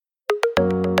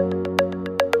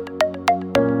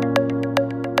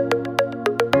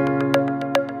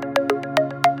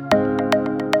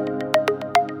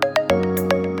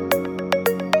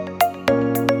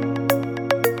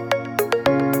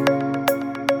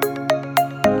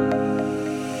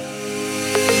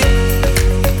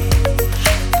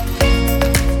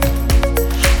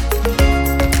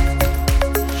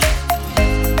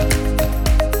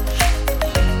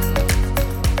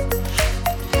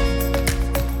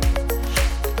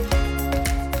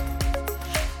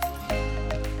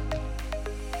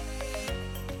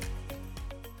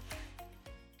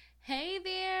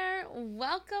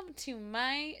to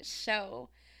my show.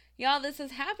 Y'all, this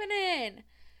is happening.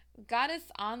 Goddess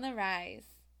on the Rise.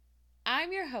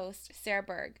 I'm your host, Sarah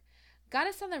Berg.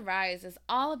 Goddess on the Rise is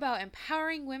all about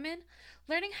empowering women,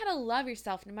 learning how to love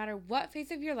yourself no matter what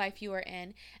phase of your life you are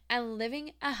in, and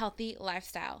living a healthy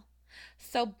lifestyle.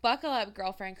 So buckle up,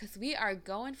 girlfriend, because we are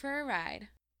going for a ride.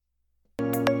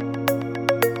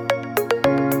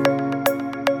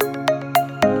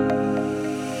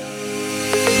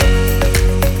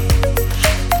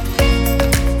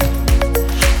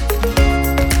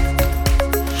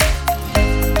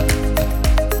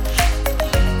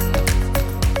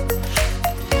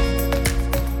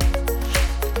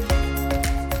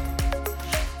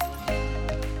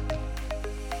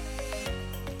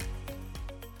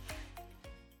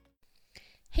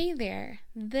 Hey there,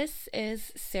 this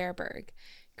is Sarah Berg,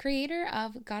 creator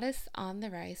of Goddess on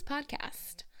the Rise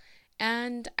podcast.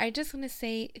 And I just want to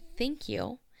say thank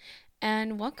you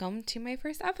and welcome to my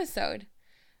first episode.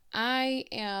 I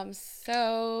am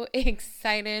so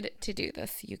excited to do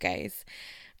this, you guys.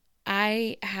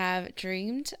 I have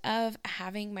dreamed of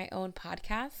having my own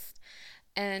podcast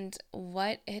and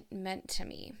what it meant to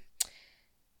me.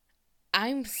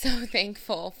 I'm so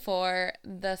thankful for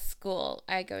the school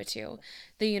I go to,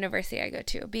 the university I go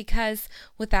to, because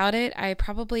without it, I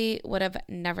probably would have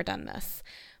never done this.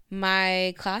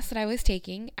 My class that I was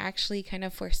taking actually kind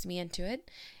of forced me into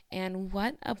it, and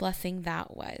what a blessing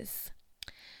that was.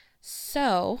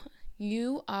 So,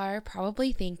 you are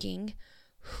probably thinking,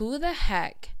 who the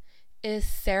heck is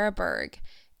Sarah Berg,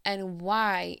 and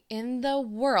why in the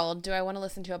world do I want to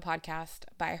listen to a podcast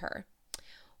by her?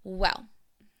 Well,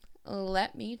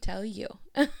 let me tell you,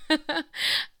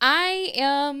 I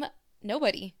am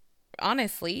nobody.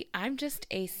 Honestly, I'm just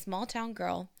a small town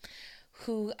girl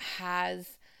who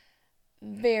has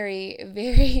very,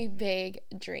 very big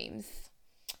dreams.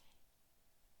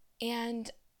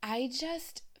 And I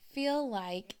just feel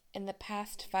like in the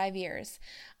past 5 years,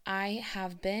 I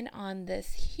have been on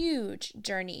this huge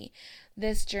journey,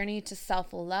 to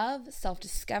self-love,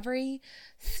 self-discovery,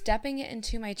 stepping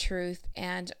into my truth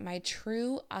and my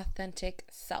true authentic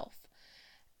self.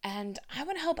 And I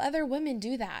want to help other women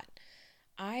do that.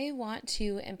 I want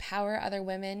to empower other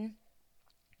women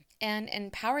and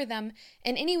empower them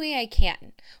in any way I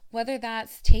can, whether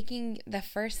that's taking the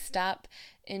first step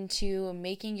into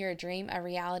making your dream a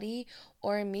reality,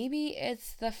 or maybe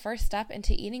it's the first step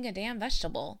into eating a damn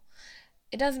vegetable.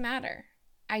 It doesn't matter.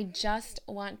 I just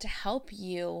want to help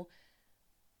you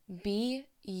be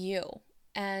you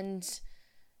and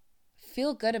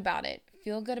feel good about it.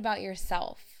 Feel good about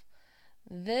yourself.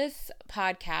 This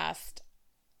podcast,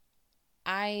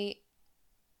 I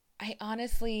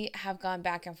honestly have gone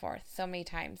back and forth so many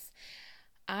times.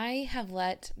 I have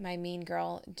let my mean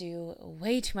girl do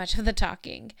way too much of the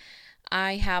talking.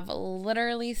 I have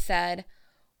literally said,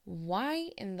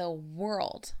 why in the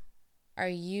world are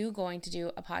you going to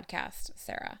do a podcast,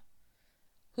 Sarah?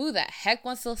 Who the heck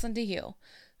wants to listen to you?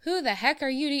 Who the heck are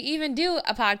you to even do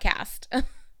a podcast?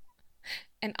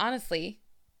 And honestly,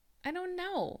 I don't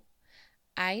know.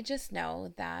 I just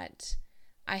know that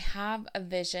I have a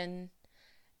vision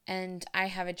and I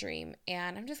have a dream,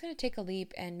 and I'm just going to take a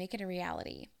leap and make it a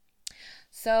reality.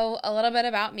 So a little bit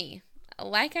about me.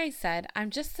 Like I said, I'm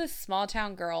just this small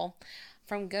town girl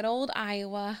from good old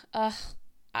Iowa. Ugh,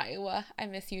 Iowa, I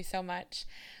miss you so much.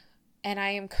 And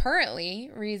I am currently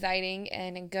residing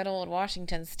in good old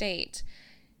Washington State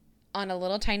on a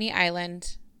little tiny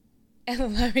island.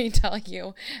 And let me tell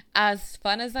you, as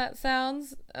fun as that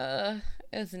sounds,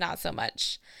 it's not so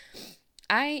much.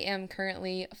 I am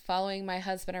currently following my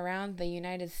husband around the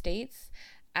United States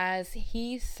as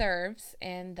he serves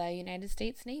in the United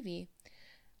States Navy.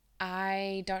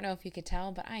 I don't know if you could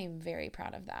tell, but I am very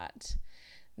proud of that.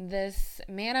 This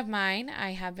man of mine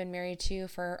I have been married to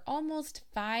for almost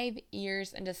 5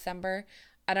 years in December.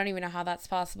 I don't even know how that's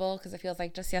possible because it feels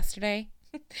like just yesterday.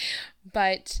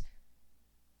 But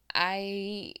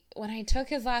when I took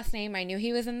his last name, I knew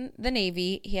he was in the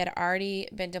Navy. He had already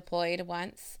been deployed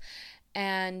once.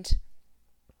 And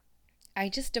I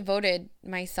just devoted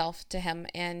myself to him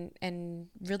and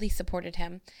really supported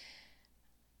him.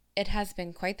 It has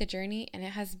been quite the journey, and it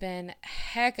has been a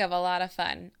heck of a lot of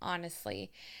fun, honestly.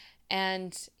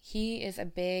 And he is a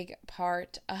big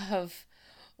part of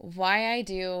why I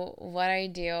do what I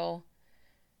do.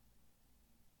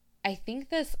 I think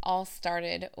this all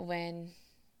started when,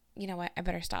 you know what, I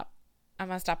better stop. I'm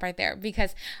going to stop right there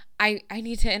because I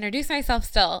need to introduce myself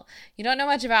still. You don't know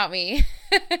much about me,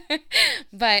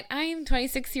 but I'm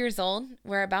 26 years old.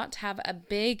 We're about to have a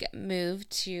big move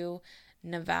to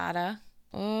Nevada.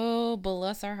 Oh,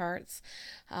 bless our hearts.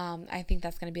 I think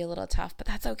that's going to be a little tough, but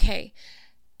that's okay.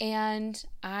 And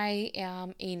I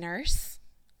am a nurse.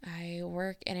 I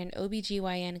work in an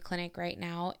OBGYN clinic right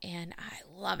now, and I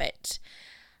love it.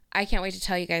 I can't wait to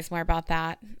tell you guys more about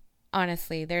that.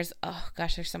 Honestly, there's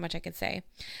so much I could say.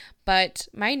 But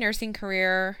my nursing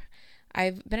career,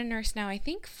 I've been a nurse now, I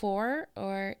think 4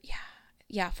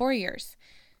 years.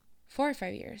 4 or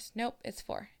 5 years. Nope, it's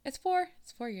 4. It's 4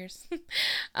 years.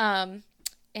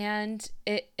 And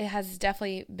it has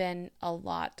definitely been a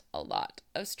lot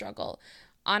of struggle.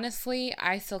 Honestly,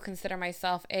 I still consider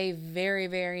myself a very,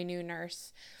 very new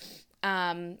nurse.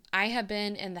 I have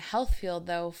been in the health field,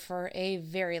 though, for a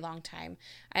very long time.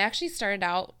 I actually started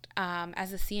out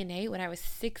as a CNA when I was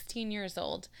 16 years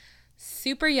old.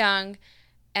 Super young,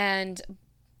 and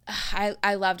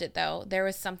I loved it, though. There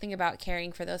was something about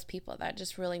caring for those people that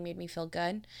just really made me feel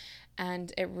good,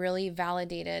 and it really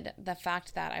validated the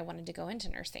fact that I wanted to go into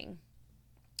nursing.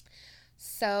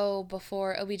 So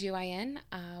before OBGYN,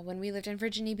 when we lived in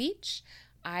Virginia Beach,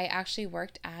 I actually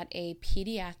worked at a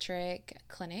pediatric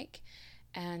clinic,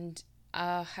 and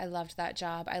I loved that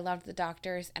job. I loved the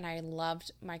doctors, and I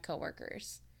loved my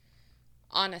coworkers.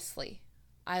 Honestly,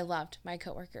 I loved my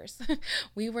coworkers.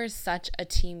 We were such a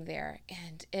team there,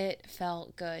 and it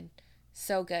felt good.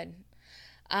 So good.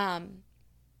 I've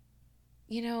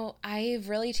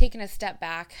really taken a step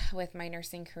back with my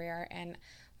nursing career, and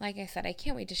like I said, I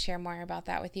can't wait to share more about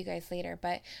that with you guys later,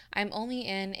 but I'm only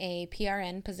in a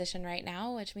PRN position right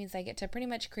now, which means I get to pretty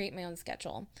much create my own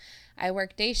schedule. I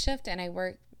work day shift, and I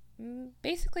work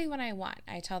basically when I want.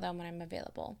 I tell them when I'm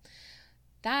available.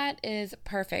 That is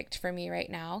perfect for me right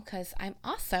now because I'm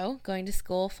also going to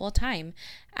school full-time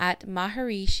at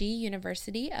Maharishi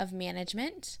University of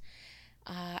Management.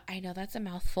 I know that's a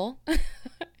mouthful.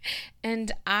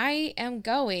 And I am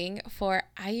going for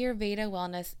Ayurveda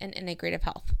Wellness and Integrative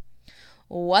Health.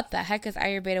 What the heck is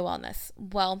Ayurveda Wellness?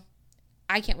 Well,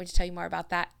 I can't wait to tell you more about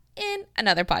that in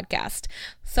another podcast.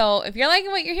 So if you're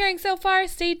liking what you're hearing so far,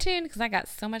 stay tuned because I got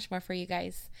so much more for you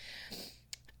guys.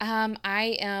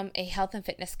 I am a health and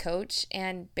fitness coach,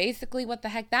 and basically what the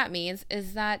heck that means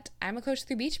is that I'm a coach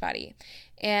through Beachbody,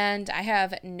 and I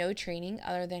have no training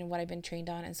other than what I've been trained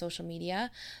on in social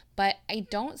media, but I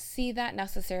don't see that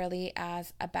necessarily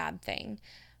as a bad thing.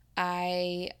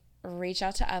 I reach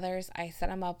out to others, I set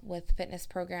them up with fitness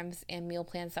programs and meal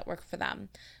plans that work for them,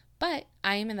 but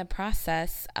I am in the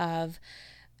process of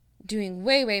doing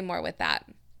way, way more with that.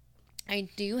 I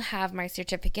do have my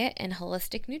certificate in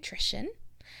holistic nutrition.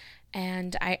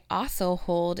 And I also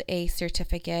hold a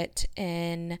certificate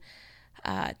in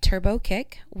Turbo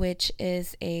Kick, which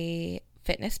is a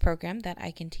fitness program that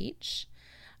I can teach.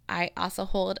 I also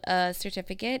hold a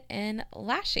certificate in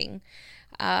lashing.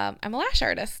 I'm a lash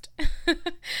artist.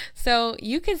 So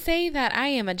you could say that I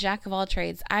am a jack of all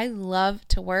trades. I love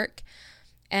to work,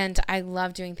 and I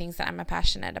love doing things that I'm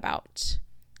passionate about.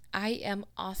 I am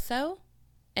also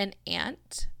an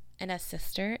aunt and a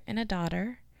sister and a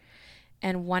daughter.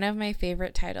 And one of my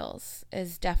favorite titles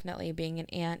is definitely being an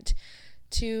aunt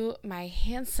to my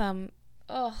handsome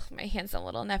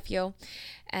little nephew.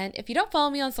 And if you don't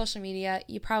follow me on social media,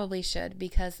 you probably should,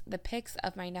 because the pics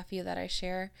of my nephew that I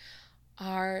share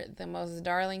are the most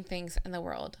darling things in the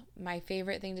world. My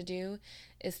favorite thing to do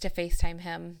is to FaceTime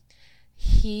him.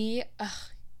 He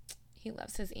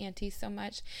loves his auntie so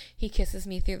much. He kisses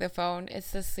me through the phone. It's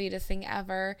the sweetest thing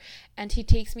ever. And he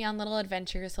takes me on little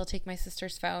adventures. He'll take my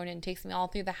sister's phone and takes me all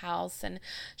through the house and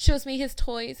shows me his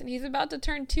toys. And he's about to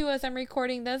turn 2 as I'm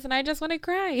recording this, and I just want to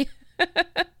cry.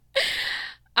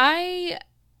 I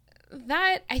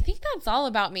think that's all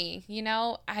about me.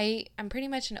 I'm pretty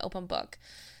much an open book.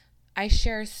 I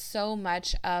share so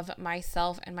much of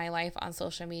myself and my life on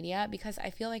social media because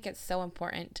I feel like it's so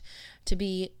important to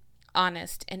be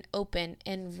honest and open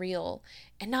and real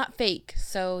and not fake.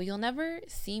 So you'll never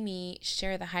see me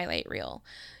share the highlight reel.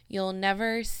 You'll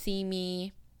never see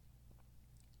me,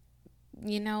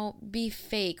 be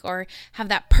fake or have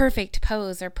that perfect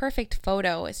pose or perfect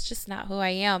photo. It's just not who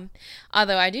I am.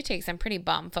 Although I do take some pretty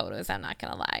bomb photos, I'm not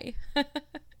gonna lie.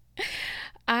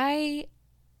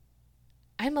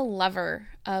 I'm a lover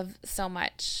of so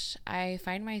much. I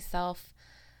find myself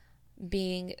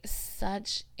being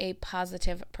such a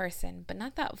positive person, but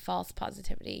not that false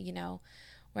positivity,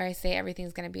 where I say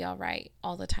everything's going to be all right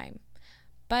all the time.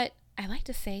 But I like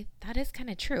to say that is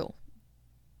kind of true.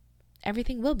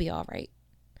 Everything will be all right.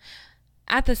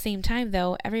 At the same time,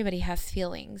 though, everybody has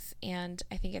feelings, and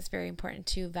I think it's very important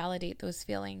to validate those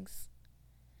feelings.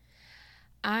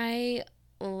 I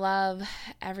love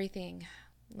everything.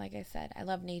 Like I said, I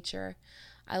love nature.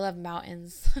 I love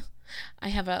mountains. I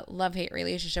have a love-hate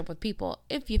relationship with people,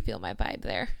 if you feel my vibe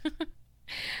there.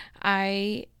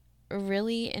 I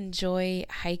really enjoy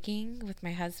hiking with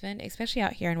my husband, especially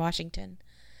out here in Washington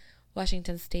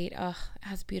State. Oh, it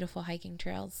has beautiful hiking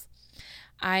trails.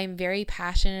 I'm very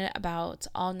passionate about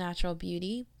all natural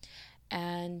beauty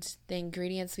and the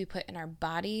ingredients we put in our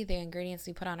body, the ingredients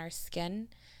we put on our skin.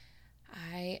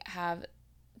 I have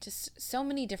just so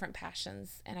many different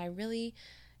passions, and I really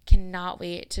cannot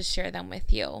wait to share them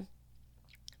with you.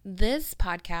 This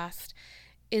podcast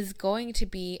is going to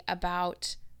be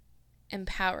about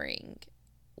empowering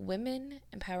women,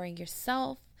 empowering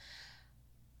yourself.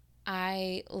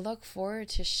 I look forward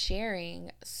to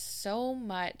sharing so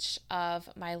much of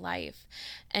my life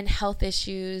and health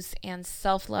issues and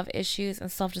self-love issues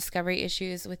and self-discovery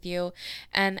issues with you.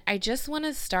 And I just want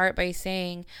to start by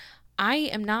saying I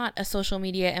am not a social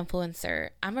media influencer.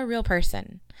 I'm a real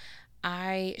person.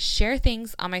 I share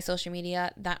things on my social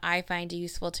media that I find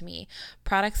useful to me,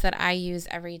 products that I use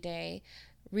every day,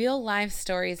 real life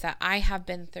stories that I have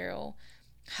been through,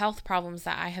 health problems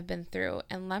that I have been through.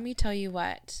 And let me tell you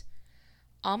what,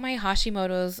 all my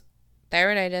Hashimoto's,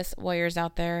 thyroiditis warriors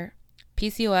out there,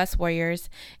 PCOS warriors,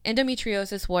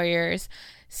 endometriosis warriors,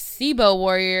 SIBO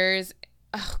warriors.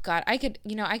 Oh God, I could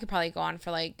probably go on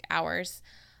for like hours.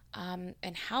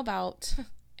 And how about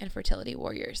infertility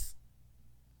warriors?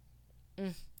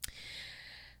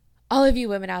 All of you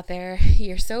women out there,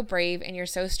 you're so brave and you're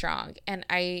so strong. And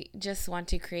I just want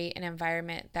to create an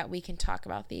environment that we can talk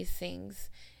about these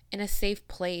things in a safe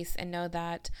place and know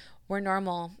that we're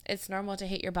normal. It's normal to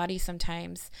hate your body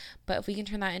sometimes. But if we can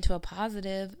turn that into a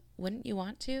positive, wouldn't you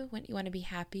want to? Wouldn't you want to be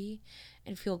happy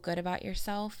and feel good about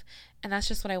yourself? And that's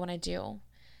just what I want to do.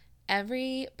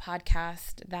 Every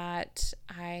podcast that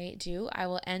I do, I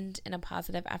will end in a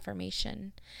positive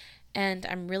affirmation. And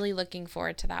I'm really looking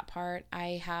forward to that part.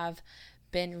 I have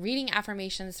been reading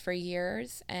affirmations for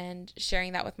years and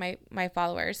sharing that with my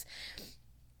followers.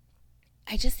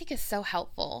 I just think it's so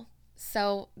helpful.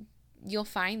 So you'll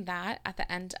find that at the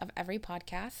end of every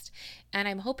podcast. And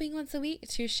I'm hoping once a week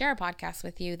to share a podcast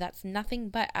with you that's nothing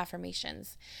but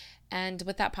affirmations. And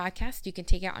with that podcast, you can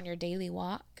take it on your daily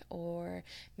walk, or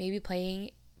maybe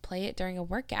play it during a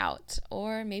workout,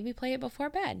 or maybe play it before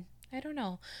bed. I don't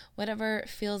know. Whatever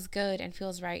feels good and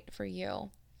feels right for you.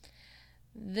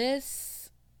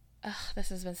 This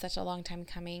has been such a long time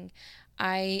coming.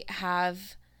 I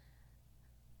have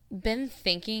been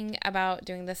thinking about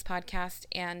doing this podcast,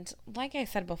 and like I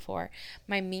said before,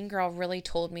 my mean girl really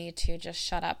told me to just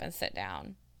shut up and sit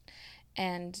down.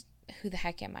 And who the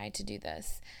heck am I to do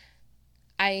this?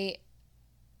 I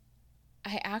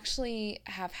actually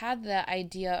have had the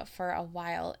idea for a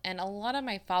while, and a lot of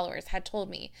my followers had told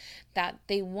me that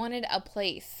they wanted a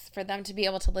place for them to be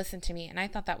able to listen to me, and I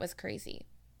thought that was crazy.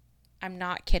 I'm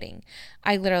not kidding.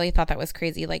 I literally thought that was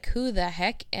crazy. Like, who the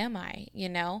heck am I,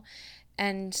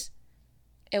 And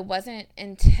it wasn't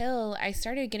until I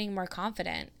started getting more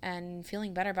confident and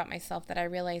feeling better about myself that I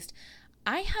realized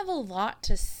I have a lot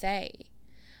to say.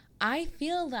 I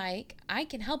feel like I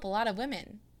can help a lot of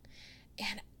women,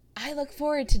 and I look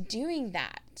forward to doing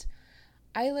that.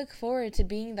 I look forward to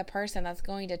being the person that's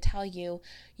going to tell you,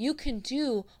 you can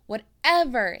do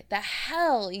whatever the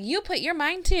hell you put your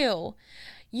mind to.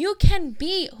 You can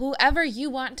be whoever you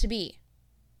want to be.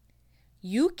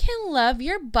 You can love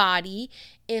your body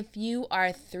if you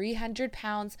are 300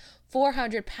 pounds,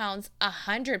 400 pounds,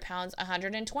 100 pounds,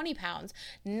 120 pounds,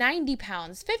 90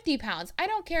 pounds, 50 pounds. I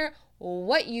don't care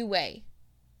what you weigh.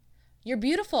 You're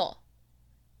beautiful.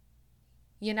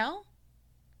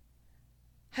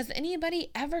 Has anybody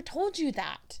ever told you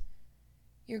that?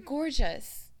 You're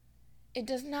gorgeous. It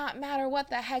does not matter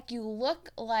what the heck you look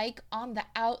like on the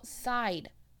outside.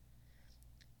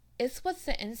 It's what's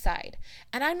the inside.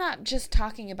 And I'm not just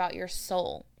talking about your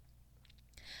soul.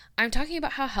 I'm talking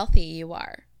about how healthy you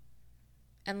are.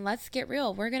 And let's get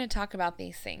real. We're going to talk about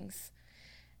these things.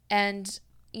 And,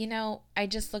 I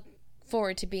just look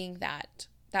forward to being that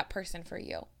person for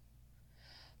you.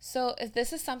 So if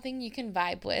this is something you can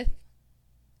vibe with,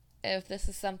 if this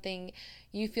is something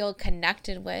you feel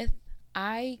connected with,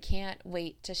 I can't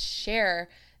wait to share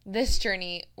this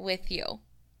journey with you.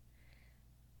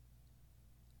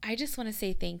 I just want to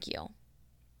say thank you.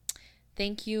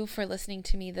 Thank you for listening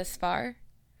to me this far.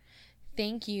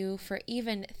 Thank you for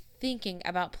even thinking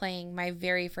about playing my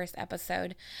very first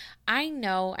episode. I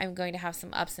know I'm going to have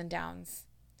some ups and downs.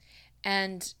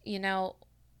 And,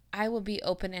 I will be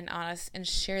open and honest and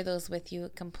share those with you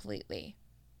completely.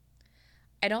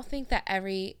 I don't think that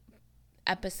every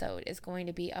episode is going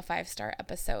to be a 5-star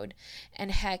episode.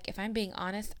 And heck, if I'm being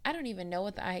honest, I don't even know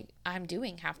what I'm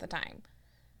doing half the time.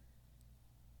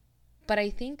 But I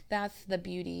think that's the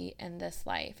beauty in this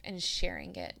life and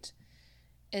sharing it.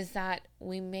 is that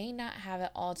we may not have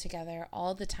it all together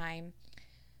all the time,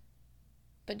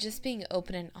 but just being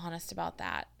open and honest about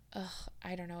that,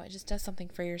 I don't know, it just does something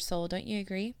for your soul. Don't you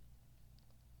agree?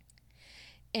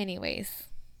 Anyways,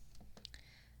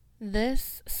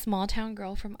 this small town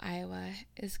girl from Iowa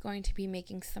is going to be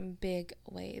making some big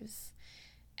waves,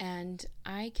 and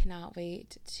I cannot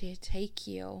wait to take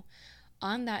you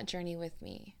on that journey with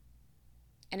me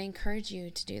and encourage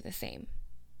you to do the same.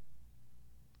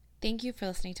 Thank you for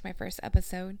listening to my first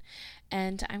episode,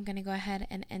 and I'm going to go ahead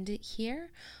and end it here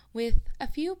with a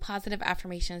few positive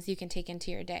affirmations you can take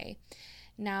into your day.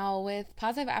 Now, with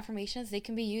positive affirmations, they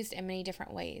can be used in many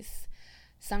different ways.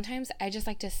 Sometimes I just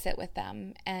like to sit with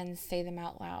them and say them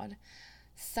out loud.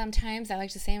 Sometimes I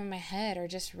like to say them in my head or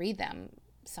just read them.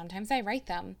 Sometimes I write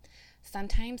them.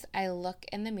 Sometimes I look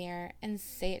in the mirror and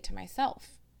say it to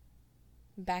myself,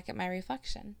 back at my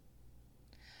reflection.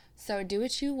 So do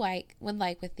what you would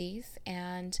like with these,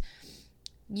 and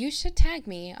you should tag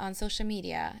me on social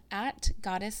media at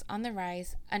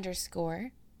goddessontherise_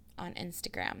 on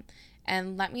Instagram,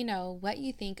 and let me know what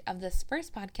you think of this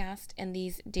first podcast and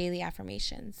these daily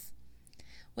affirmations.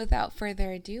 Without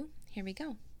further ado, here we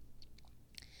go.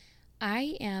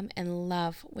 I am in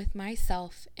love with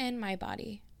myself and my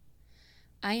body.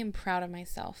 I am proud of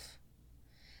myself.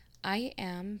 I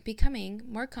am becoming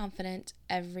more confident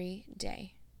every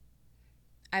day.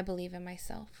 I believe in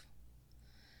myself.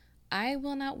 I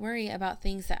will not worry about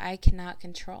things that I cannot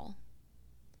control.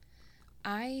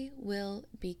 I will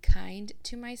be kind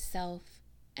to myself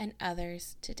and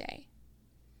others today.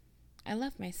 I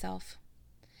love myself.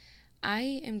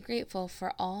 I am grateful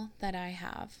for all that I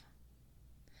have.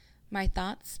 My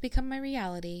thoughts become my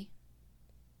reality.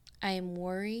 I am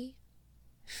worry-free.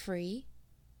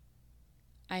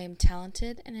 I am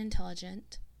talented and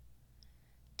intelligent.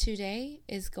 Today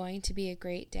is going to be a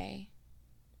great day.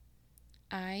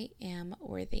 I am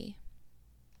worthy.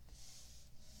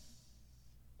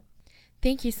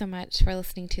 Thank you so much for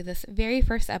listening to this very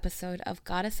first episode of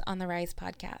Goddess on the Rise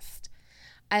podcast.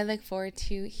 I look forward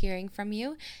to hearing from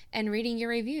you and reading your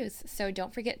reviews, so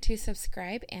don't forget to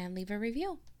subscribe and leave a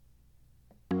review.